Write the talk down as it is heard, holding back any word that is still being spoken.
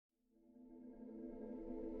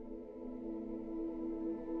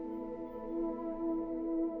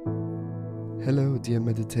Hello, dear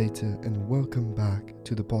meditator, and welcome back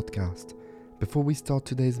to the podcast. Before we start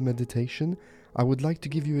today's meditation, I would like to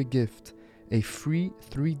give you a gift, a free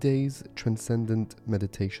 3 days Transcendent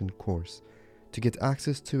meditation course. To get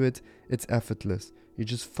access to it, it's effortless. You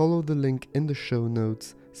just follow the link in the show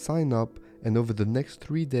notes, sign up, and over the next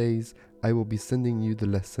 3 days, I will be sending you the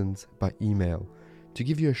lessons by email. To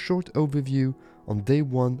give you a short overview, on day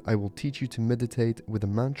 1, I will teach you to meditate with a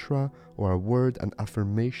mantra or a word and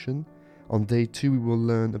affirmation. On day 2, we will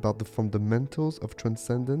learn about the fundamentals of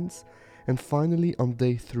transcendence. And finally, on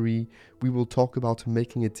day 3, we will talk about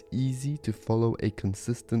making it easy to follow a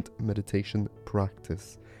consistent meditation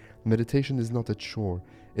practice. Meditation is not a chore.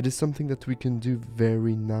 It is something that we can do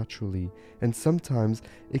very naturally. And sometimes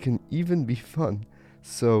it can even be fun.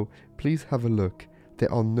 So please have a look.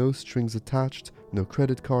 There are no strings attached, no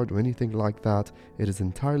credit card or anything like that. It is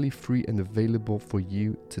entirely free and available for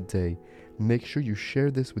you today. Make sure you share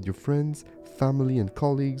this with your friends, family and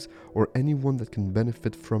colleagues, or anyone that can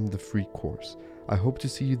benefit from the free course. I hope to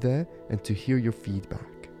see you there and to hear your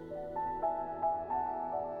feedback.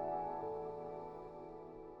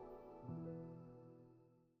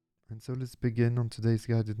 And so let's begin on today's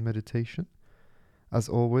guided meditation. As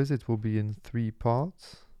always, it will be in 4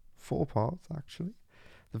 parts actually.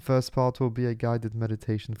 The first part will be a guided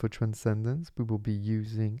meditation for transcendence. We will be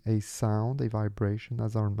using a sound, a vibration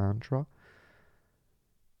as our mantra,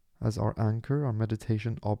 as our anchor, our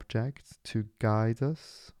meditation object to guide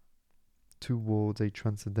us towards a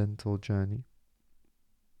transcendental journey.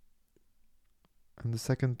 And the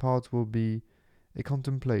second part will be a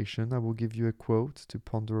contemplation. I will give you a quote to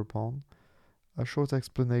ponder upon, a short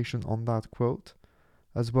explanation on that quote,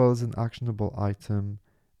 as well as an actionable item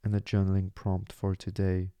and a journaling prompt for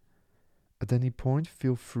today. At any point,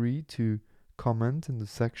 feel free to comment in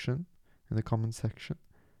the comment section,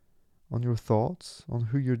 on your thoughts, on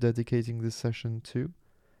who you're dedicating this session to,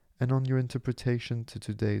 and on your interpretation to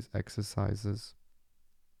today's exercises.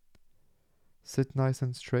 Sit nice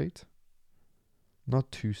and straight,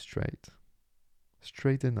 not too straight,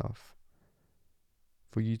 straight enough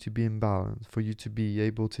for you to be in balance, for you to be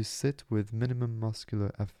able to sit with minimum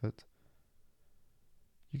muscular effort.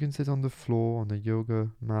 You can sit on the floor, on a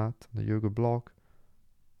yoga mat, on a yoga block,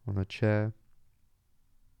 on a chair.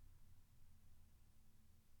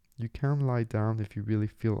 You can lie down if you really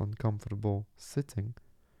feel uncomfortable sitting.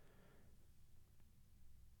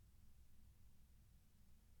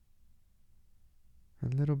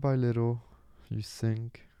 And little by little, you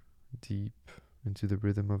sink deep into the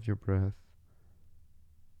rhythm of your breath.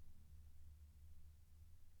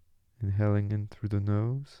 Inhaling in through the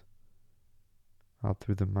nose, out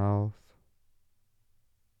through the mouth,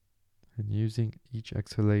 and using each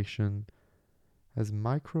exhalation as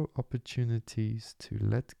micro opportunities to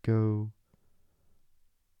let go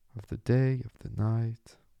of the day, of the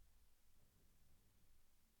night,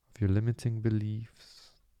 of your limiting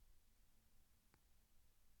beliefs,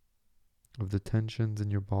 of the tensions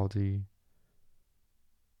in your body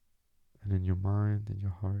and in your mind and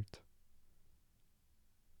your heart.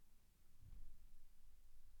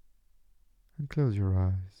 And close your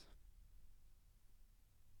eyes.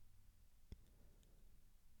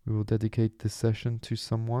 We will dedicate this session to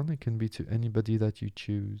someone. It can be to anybody that you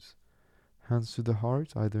choose. Hands to the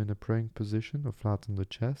heart, either in a praying position or flat on the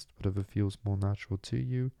chest, whatever feels more natural to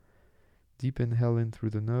you. Deep inhale in through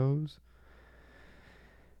the nose.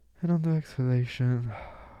 And on the exhalation,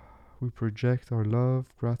 we project our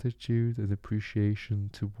love, gratitude, and appreciation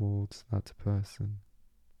towards that person.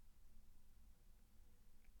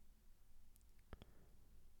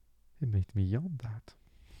 It made me yawn that.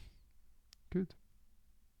 Good.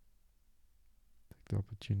 Take the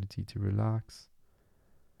opportunity to relax.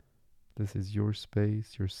 This is your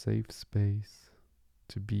space, your safe space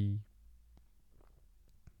to be.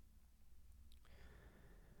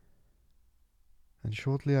 And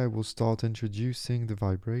shortly I will start introducing the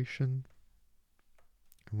vibration.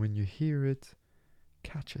 And when you hear it,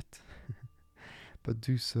 catch it. But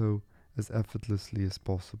do so as effortlessly as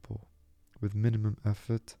possible, with minimum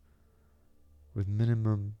effort, with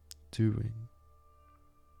minimum doing.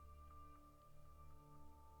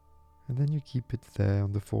 And then you keep it there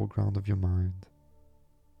on the foreground of your mind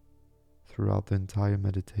throughout the entire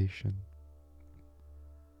meditation.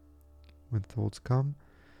 When thoughts come,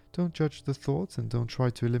 don't judge the thoughts and don't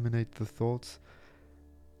try to eliminate the thoughts.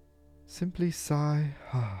 Simply sigh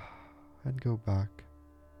and go back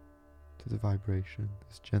to the vibration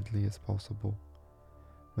as gently as possible.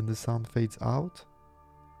 When the sound fades out,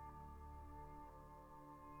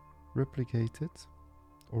 replicate it,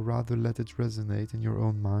 or rather let it resonate in your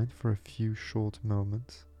own mind for a few short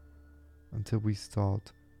moments until we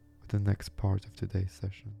start with the next part of today's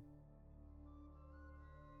session.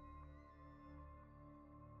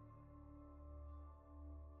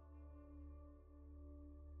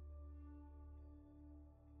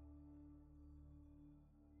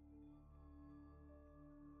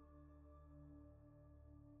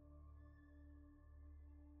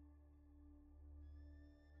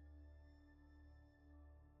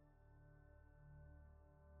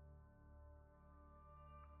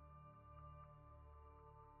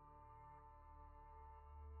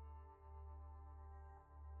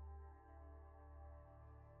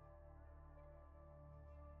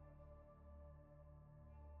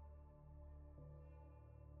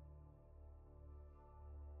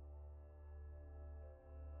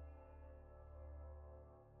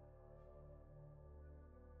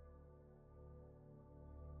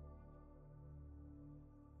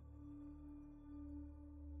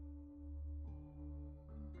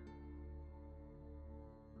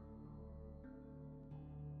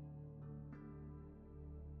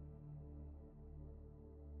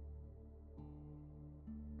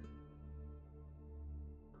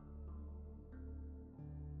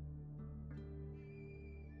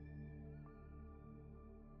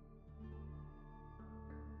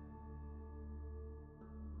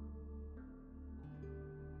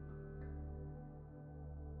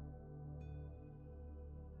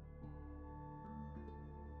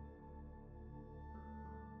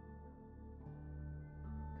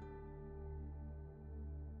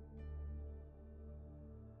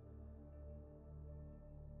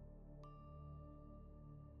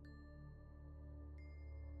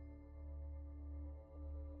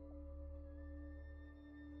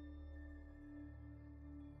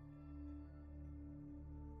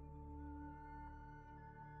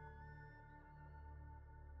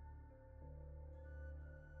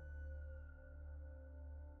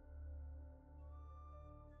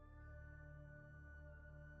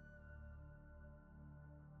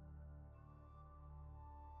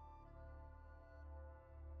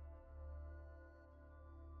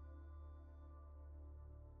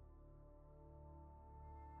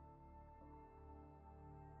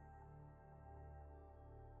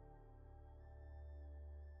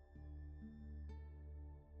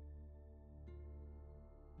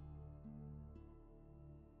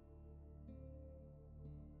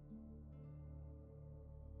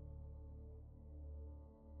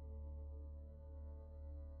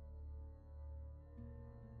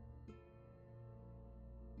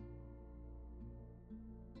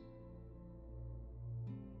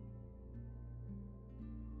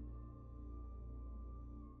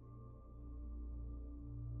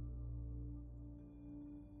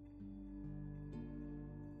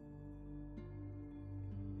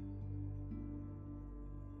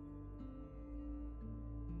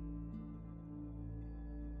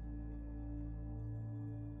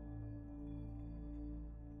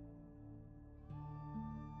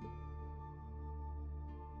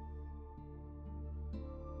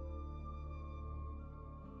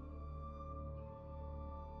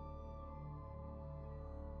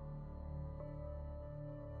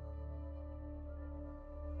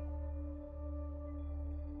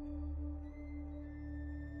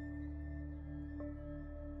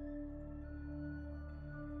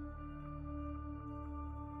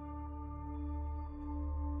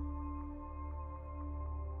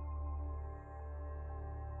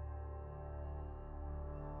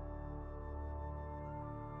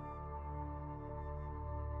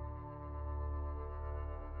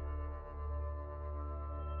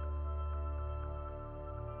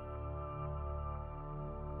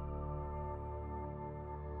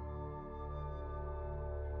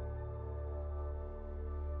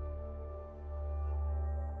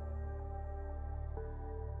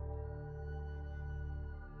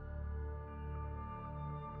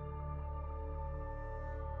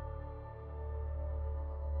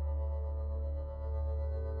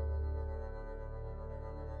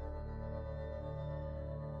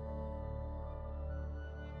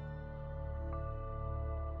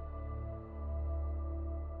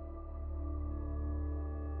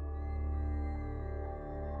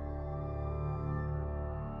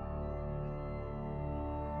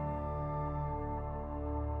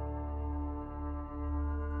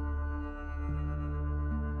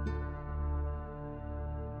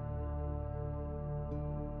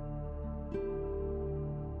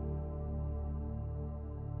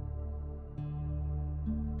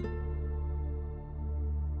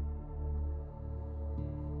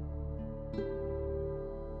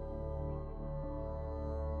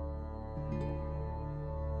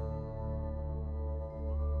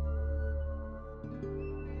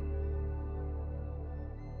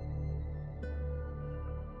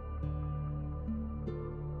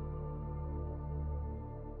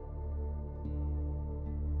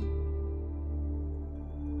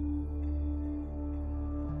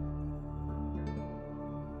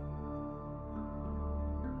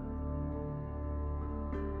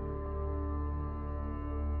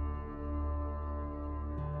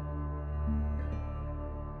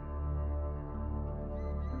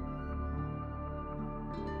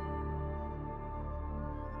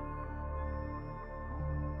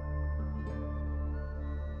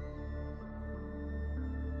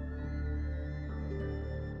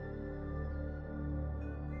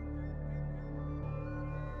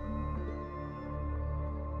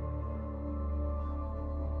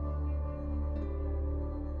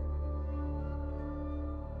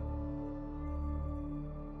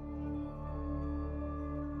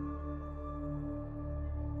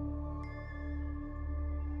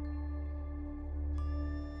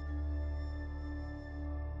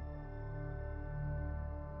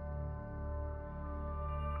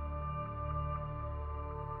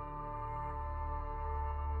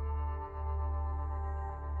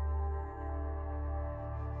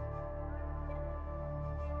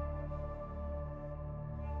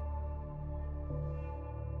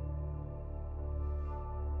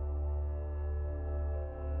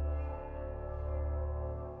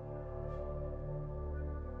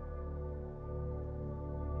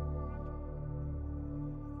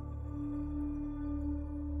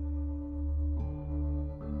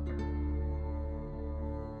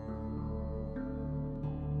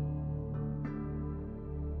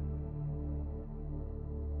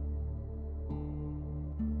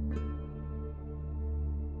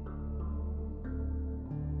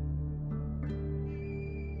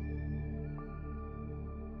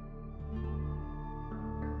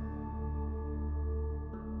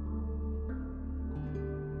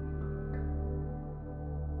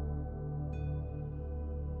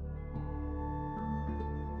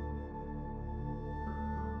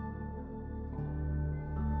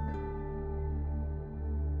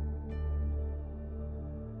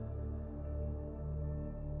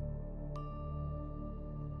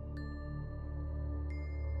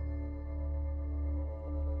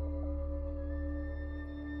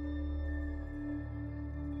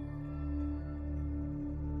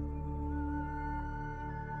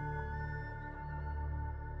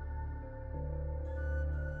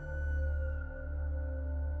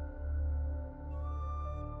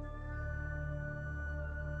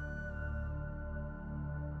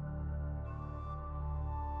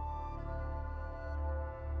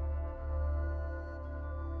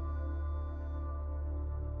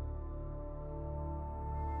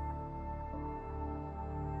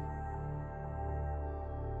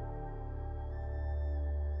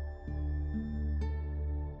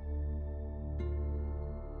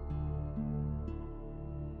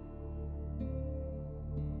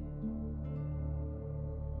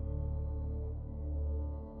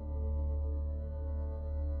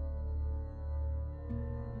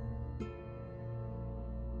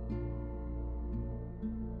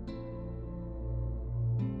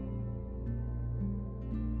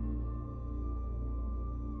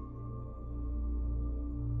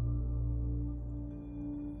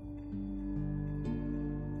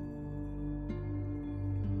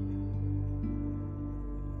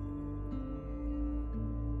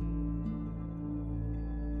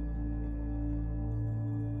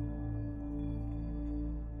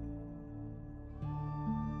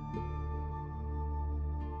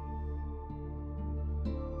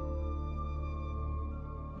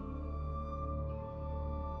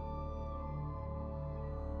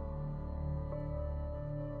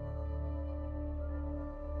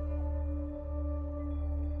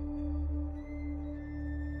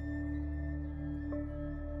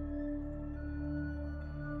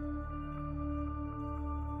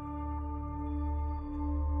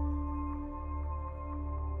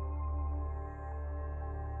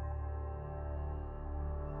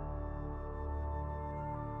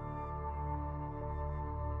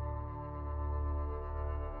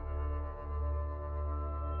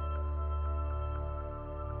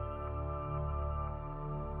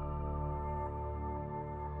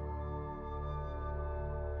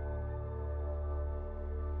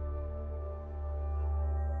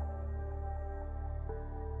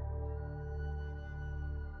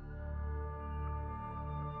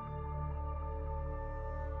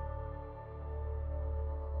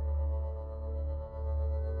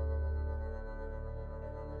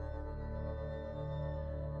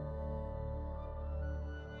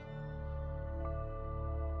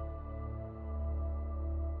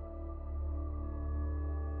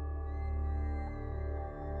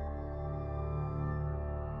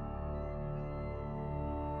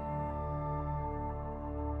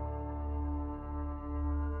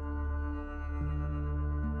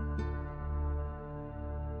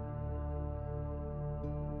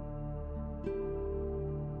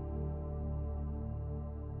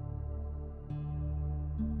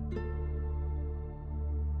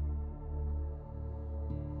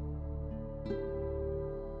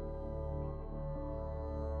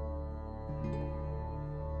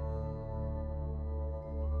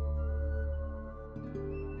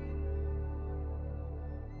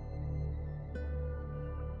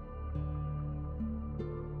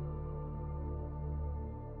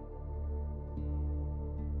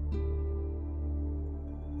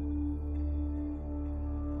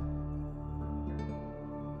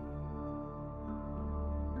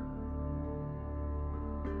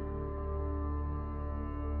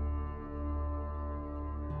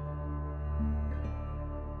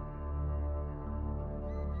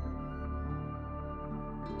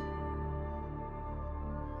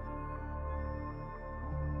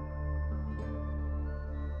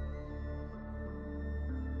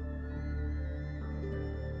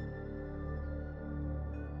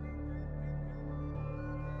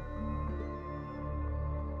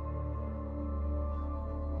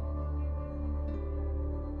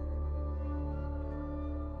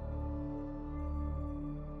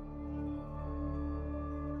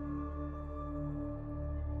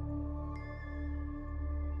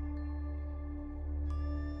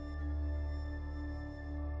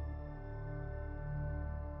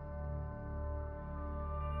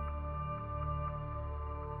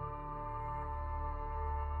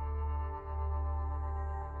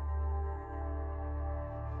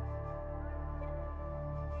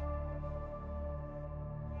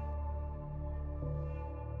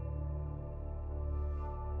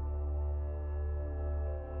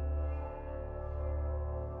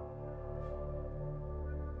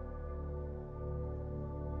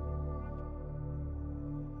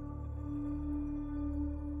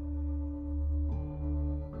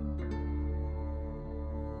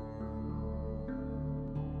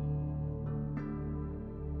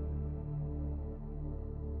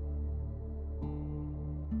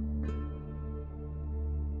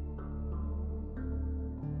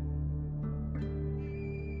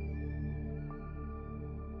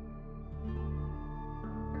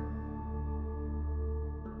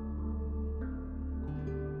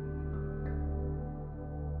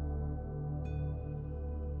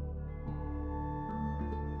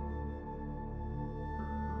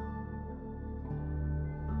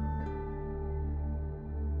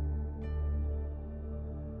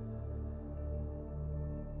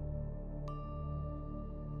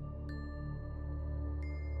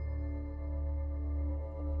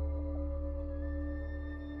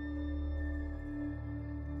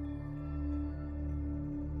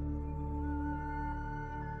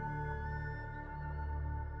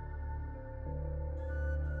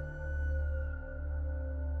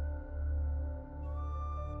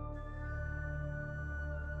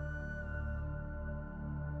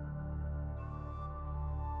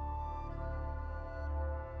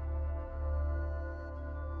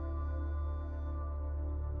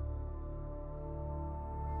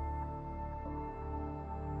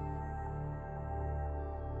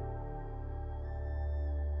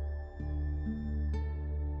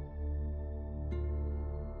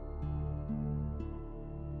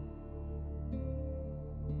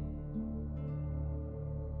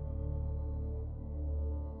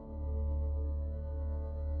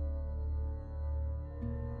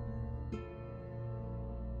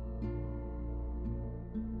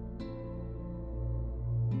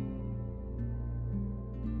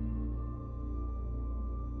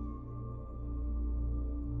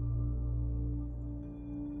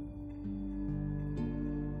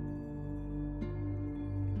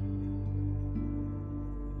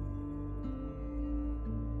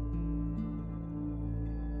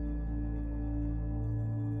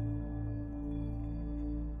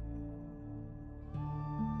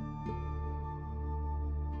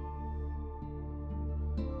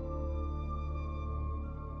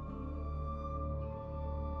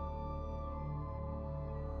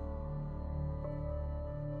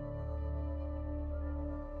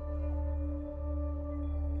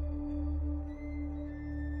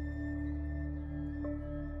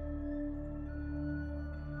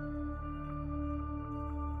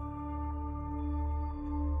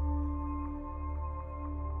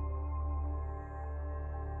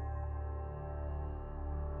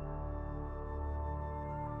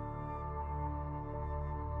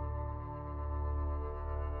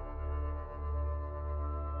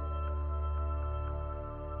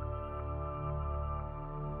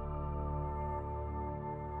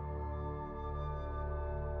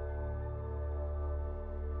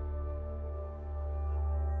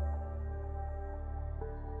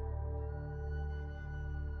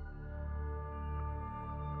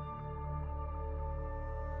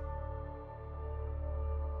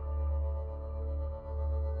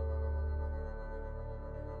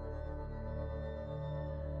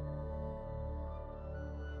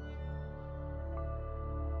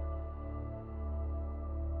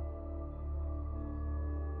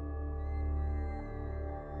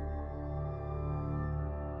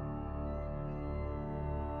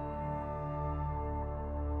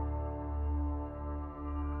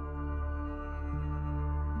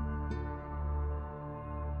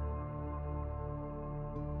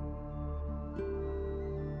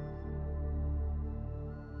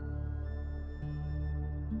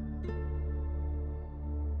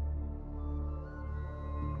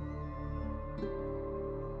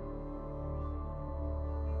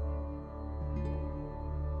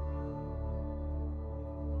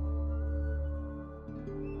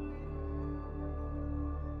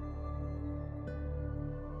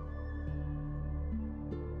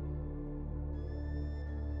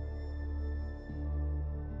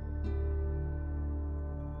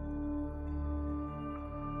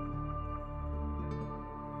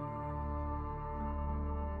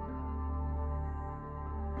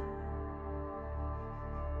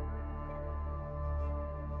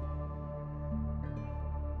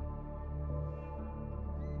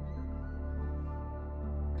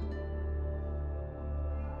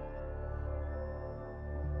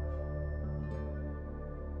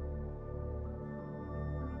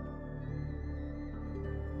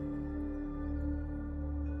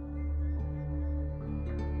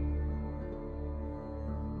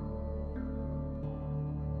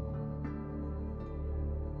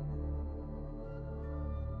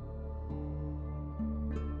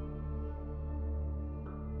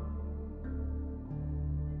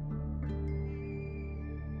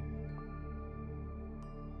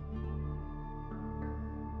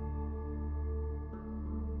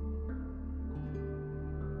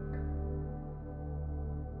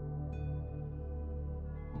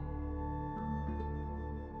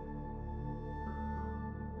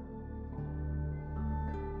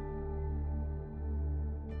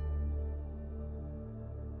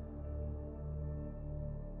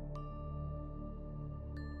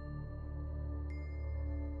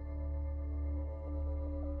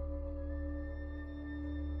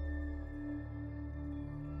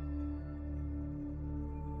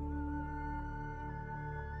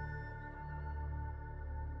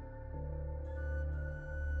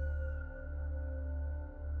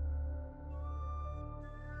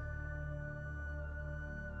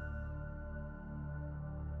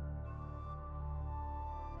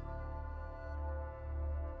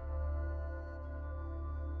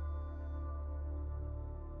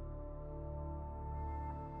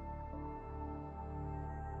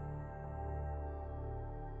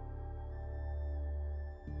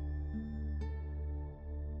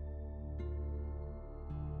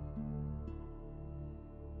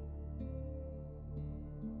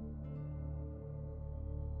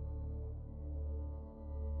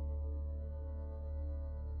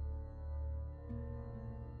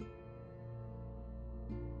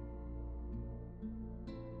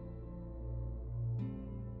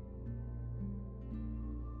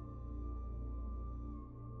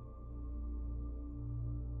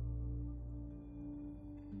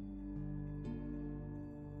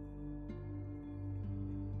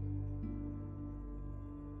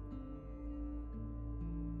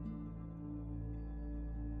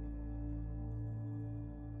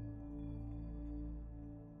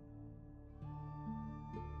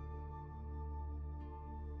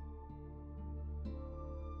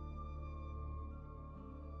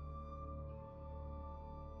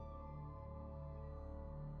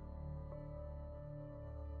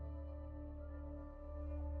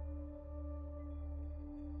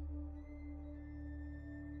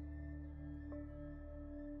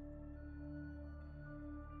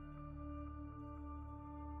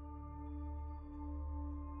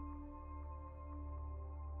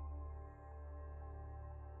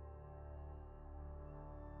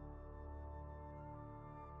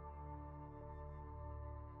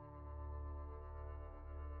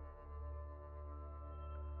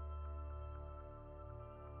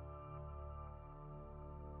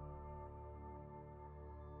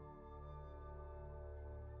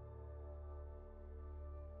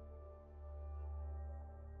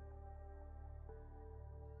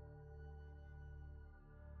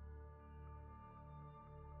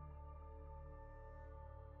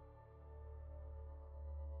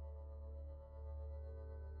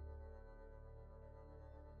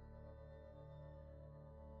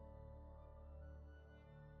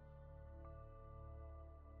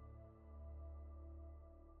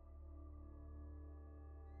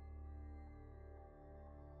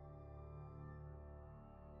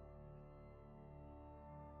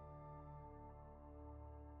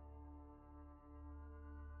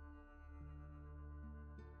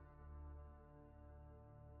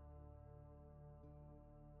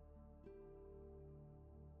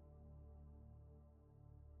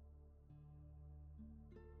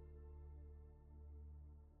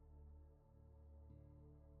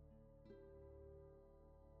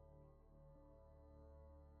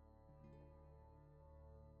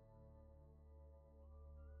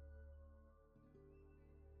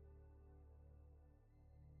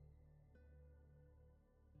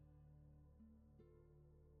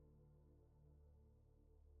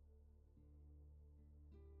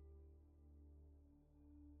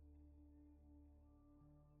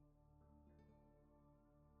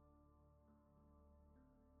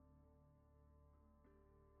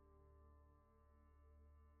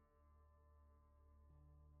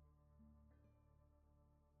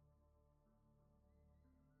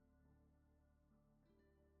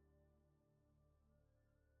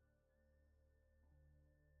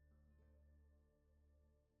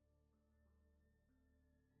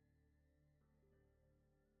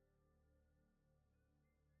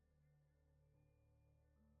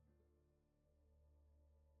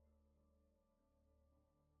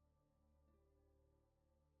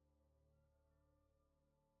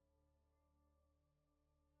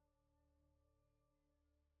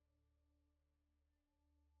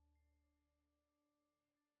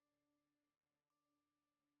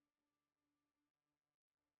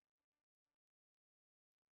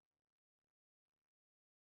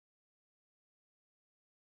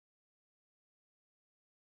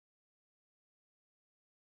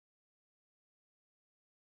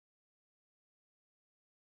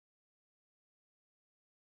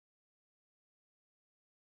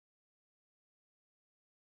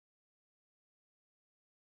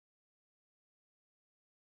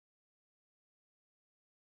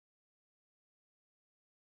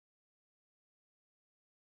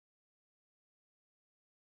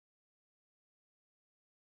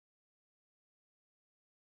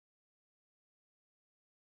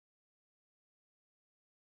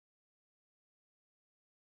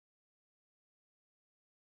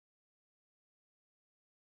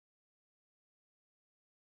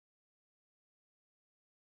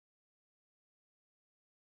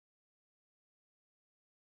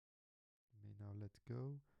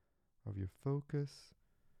 go of your focus.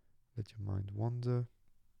 Let your mind wander.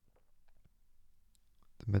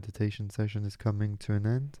 The meditation session is coming to an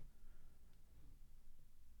end.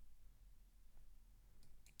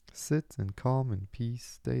 Sit in calm and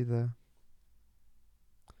peace. Stay there.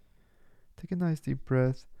 Take a nice deep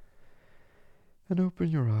breath and open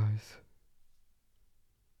your eyes.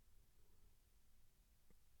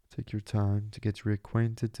 Take your time to get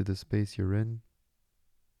reacquainted to the space you're in.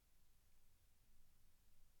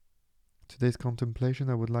 Today's contemplation,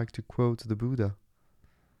 I would like to quote the Buddha,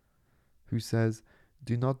 who says,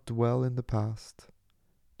 "Do not dwell in the past.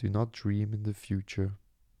 Do not dream in the future.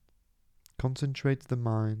 Concentrate the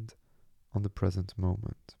mind on the present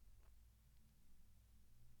moment."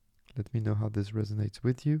 Let me know how this resonates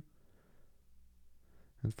with you.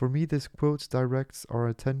 And for me, this quote directs our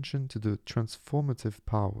attention to the transformative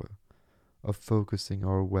power of focusing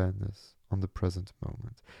our awareness on the present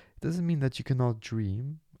moment. It doesn't mean that you cannot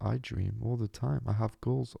dream. I dream all the time. I have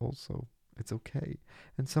goals also. It's okay.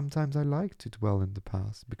 And sometimes I like to dwell in the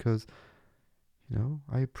past because,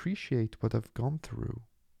 I appreciate what I've gone through.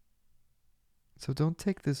 So don't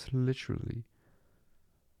take this literally.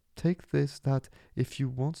 Take this that if you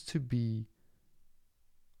want to be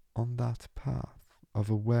on that path of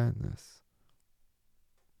awareness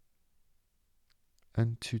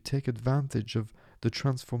and to take advantage of the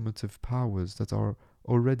transformative powers that are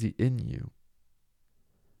already in you,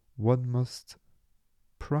 one must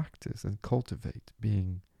practice and cultivate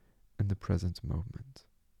being in the present moment.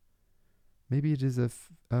 Maybe it is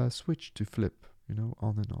a switch to flip,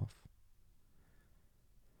 on and off.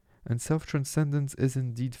 And self-transcendence is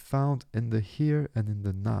indeed found in the here and in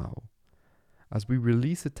the now, as we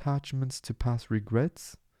release attachments to past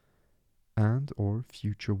regrets and or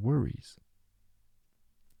future worries.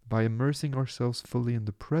 By immersing ourselves fully in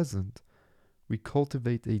the present, we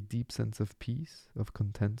cultivate a deep sense of peace, of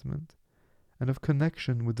contentment, and of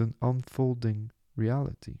connection with an unfolding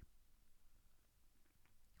reality.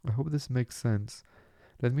 I hope this makes sense.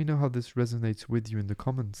 Let me know how this resonates with you in the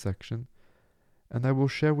comments section, and I will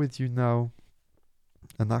share with you now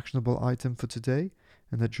an actionable item for today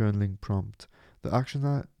and a journaling prompt. The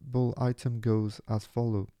actionable item goes as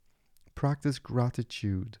follows. Practice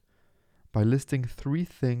gratitude by listing 3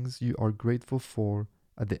 things you are grateful for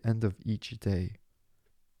at the end of each day.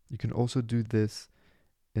 You can also do this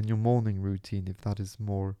in your morning routine if that is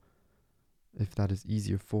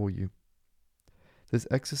easier for you. This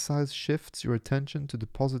exercise shifts your attention to the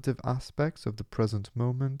positive aspects of the present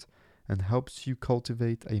moment and helps you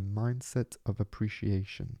cultivate a mindset of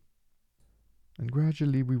appreciation. And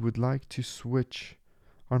gradually we would like to switch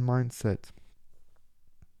our mindset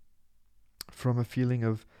from a feeling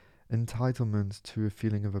of entitlement to a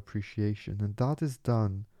feeling of appreciation. And that is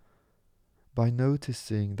done by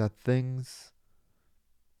noticing that things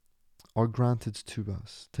are granted to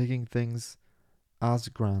us, taking things as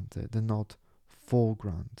granted and not for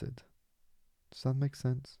granted. Does that make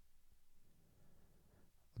sense?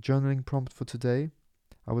 A journaling prompt for today.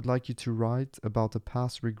 I would like you to write about a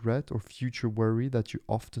past regret or future worry that you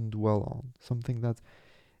often dwell on, something that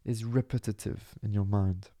is repetitive in your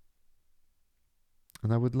mind.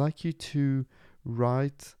 And I would like you to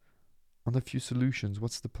write on a few solutions.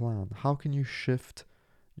 What's the plan? How can you shift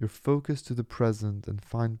your focus to the present and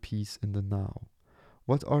find peace in the now?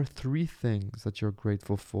 What are 3 things that you're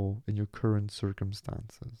grateful for in your current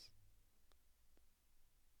circumstances?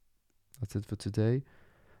 That's it for today.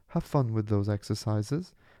 Have fun with those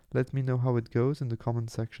exercises. Let me know how it goes in the comment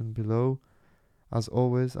section below. As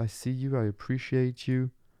always, I see you, I appreciate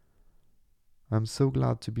you. I'm so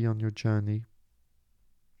glad to be on your journey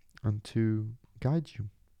and to guide you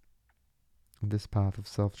on this path of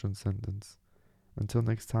self-transcendence. Until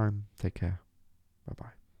next time, take care.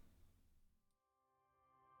 Bye-bye.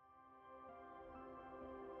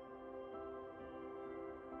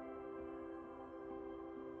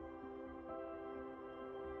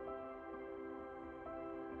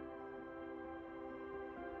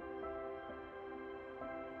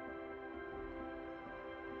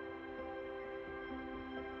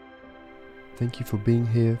 Thank you for being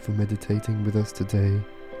here, for meditating with us today.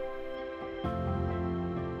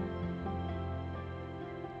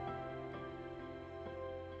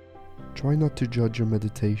 Try not to judge your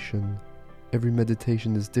meditation. Every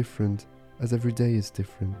meditation is different, as every day is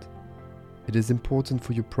different. It is important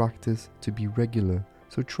for your practice to be regular,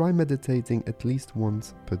 so try meditating at least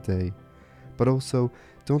once per day. But also,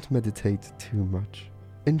 don't meditate too much.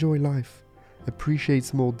 Enjoy life. Appreciate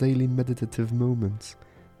small daily meditative moments.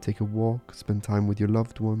 Take a walk, spend time with your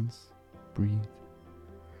loved ones, breathe.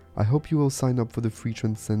 I hope you will sign up for the free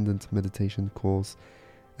Transcendent meditation course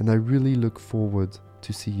and I really look forward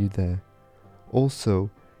to see you there. Also,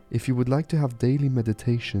 if you would like to have daily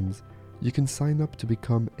meditations, you can sign up to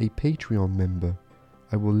become a Patreon member.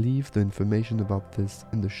 I will leave the information about this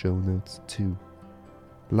in the show notes too.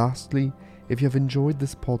 Lastly, if you have enjoyed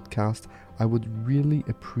this podcast, I would really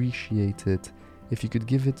appreciate it if you could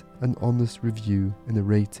give it an honest review and a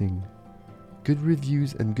rating. Good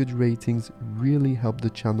reviews and good ratings really help the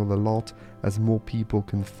channel a lot as more people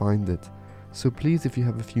can find it. So please, if you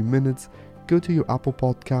have a few minutes, go to your Apple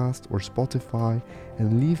Podcast or Spotify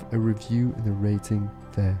and leave a review and a rating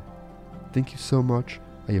there. Thank you so much.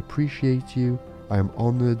 I appreciate you. I am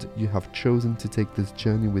honored you have chosen to take this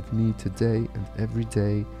journey with me today and every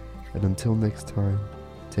day. And until next time,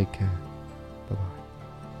 take care. Bye-bye.